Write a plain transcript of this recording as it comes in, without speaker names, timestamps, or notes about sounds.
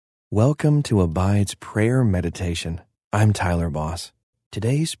Welcome to Abide's Prayer Meditation. I'm Tyler Boss.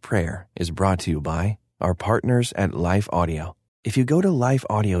 Today's prayer is brought to you by our partners at Life Audio. If you go to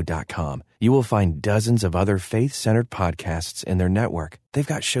lifeaudio.com, you will find dozens of other faith-centered podcasts in their network. They've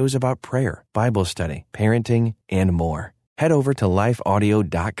got shows about prayer, Bible study, parenting, and more. Head over to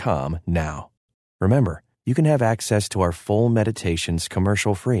lifeaudio.com now. Remember, you can have access to our full meditations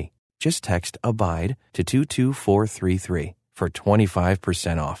commercial-free. Just text ABIDE to 22433 for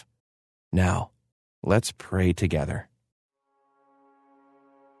 25% off. Now, let's pray together.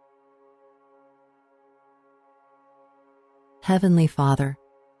 Heavenly Father,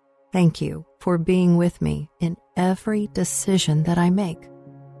 thank you for being with me in every decision that I make.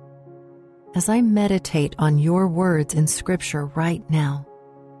 As I meditate on your words in Scripture right now,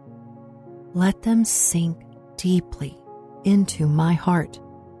 let them sink deeply into my heart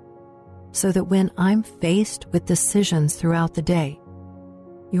so that when I'm faced with decisions throughout the day,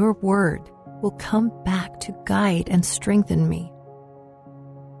 your word will come back to guide and strengthen me.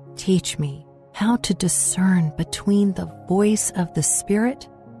 Teach me how to discern between the voice of the Spirit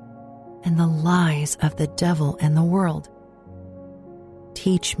and the lies of the devil and the world.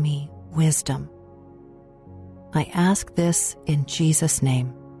 Teach me wisdom. I ask this in Jesus'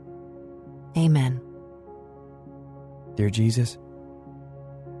 name. Amen. Dear Jesus,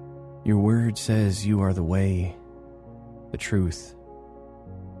 your word says you are the way, the truth,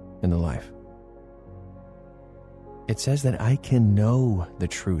 and the life. It says that I can know the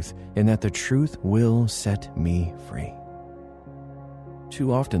truth and that the truth will set me free.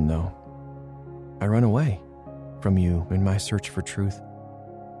 Too often, though, I run away from you in my search for truth.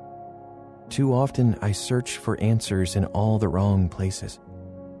 Too often, I search for answers in all the wrong places.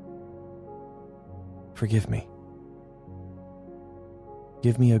 Forgive me.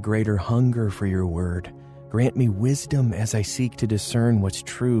 Give me a greater hunger for your word. Grant me wisdom as I seek to discern what's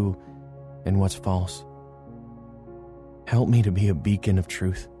true and what's false. Help me to be a beacon of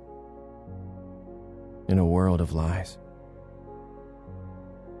truth in a world of lies.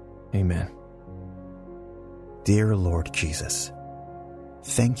 Amen. Dear Lord Jesus,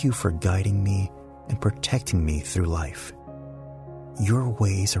 thank you for guiding me and protecting me through life. Your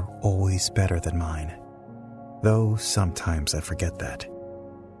ways are always better than mine, though sometimes I forget that.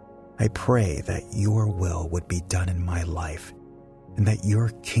 I pray that your will would be done in my life and that your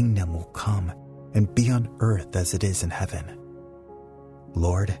kingdom will come and be on earth as it is in heaven.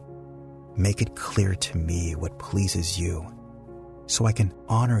 Lord, make it clear to me what pleases you so I can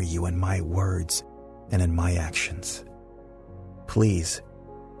honor you in my words and in my actions. Please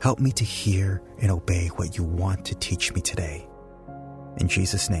help me to hear and obey what you want to teach me today. In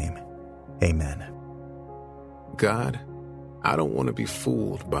Jesus' name, amen. God, I don't want to be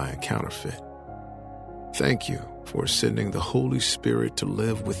fooled by a counterfeit. Thank you for sending the Holy Spirit to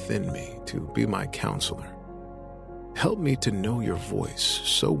live within me, to be my counselor. Help me to know your voice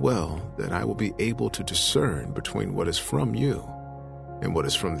so well that I will be able to discern between what is from you and what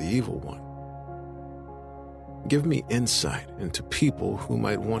is from the evil one. Give me insight into people who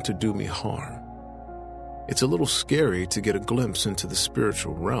might want to do me harm. It's a little scary to get a glimpse into the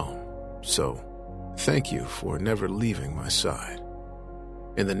spiritual realm, so thank you for never leaving my side.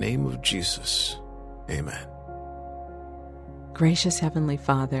 In the name of Jesus, amen. Gracious Heavenly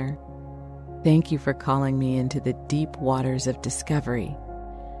Father, thank you for calling me into the deep waters of discovery.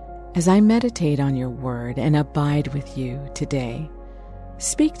 As I meditate on your word and abide with you today,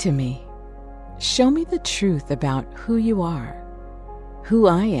 speak to me. Show me the truth about who you are, who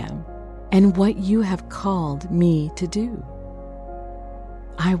I am, and what you have called me to do.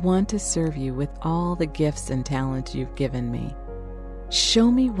 I want to serve you with all the gifts and talents you've given me. Show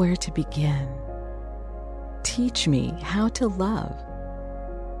me where to begin. Teach me how to love.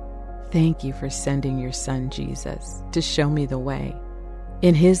 Thank you for sending your Son, Jesus, to show me the way.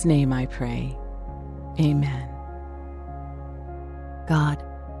 In his name I pray. Amen. God,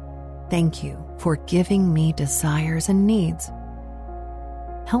 thank you for giving me desires and needs.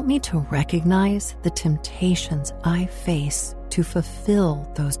 Help me to recognize the temptations I face to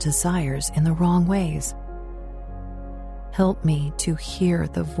fulfill those desires in the wrong ways. Help me to hear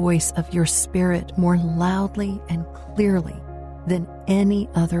the voice of your Spirit more loudly and clearly than any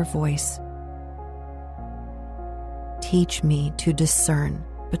other voice. Teach me to discern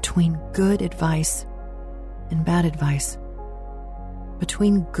between good advice and bad advice,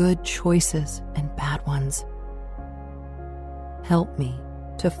 between good choices and bad ones. Help me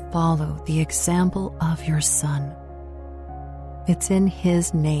to follow the example of your Son. It's in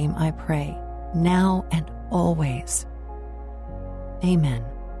his name I pray, now and always. Amen.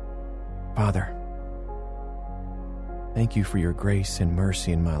 Father, Thank you for your grace and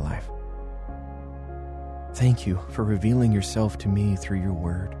mercy in my life. Thank you for revealing yourself to me through your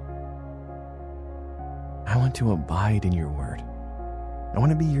word. I want to abide in your word. I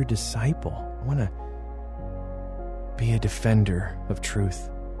want to be your disciple. I want to be a defender of truth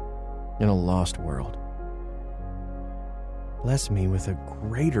in a lost world. Bless me with a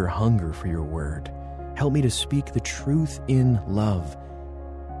greater hunger for your word. Help me to speak the truth in love.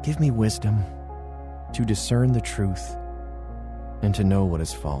 Give me wisdom to discern the truth and to know what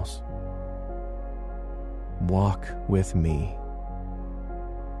is false. Walk with me.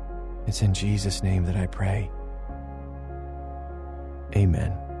 It's in Jesus' name that I pray.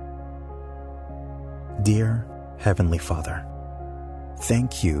 Amen. Dear Heavenly Father,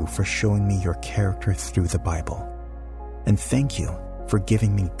 thank you for showing me your character through the Bible. And thank you for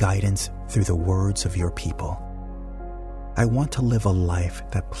giving me guidance through the words of your people. I want to live a life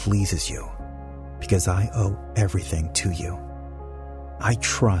that pleases you because I owe everything to you. I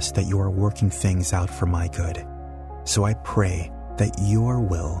trust that you are working things out for my good, so I pray that your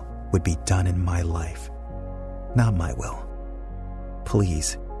will would be done in my life, not my will.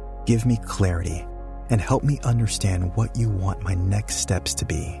 Please give me clarity and help me understand what you want my next steps to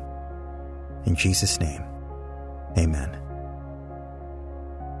be. In Jesus' name, amen.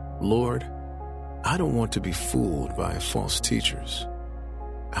 Lord, I don't want to be fooled by false teachers.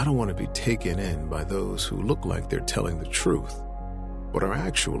 I don't want to be taken in by those who look like they're telling the truth, but are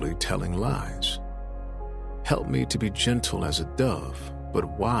actually telling lies. Help me to be gentle as a dove,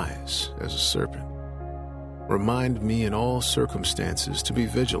 but wise as a serpent. Remind me in all circumstances to be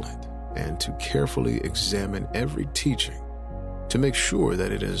vigilant and to carefully examine every teaching to make sure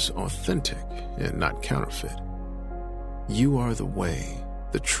that it is authentic and not counterfeit. You are the way,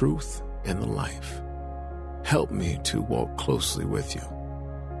 the truth, and the life. Help me to walk closely with you.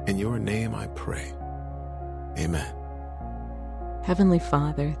 In your name I pray. Amen. Heavenly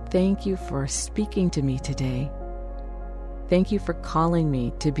Father, thank you for speaking to me today. Thank you for calling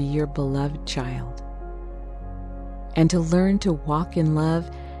me to be your beloved child and to learn to walk in love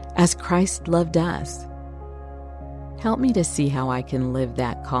as Christ loved us. Help me to see how I can live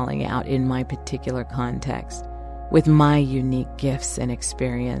that calling out in my particular context with my unique gifts and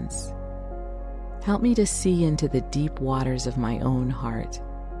experience. Help me to see into the deep waters of my own heart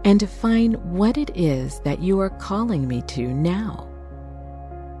and to find what it is that you are calling me to now.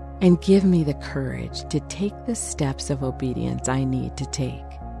 And give me the courage to take the steps of obedience I need to take.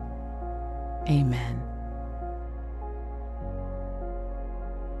 Amen.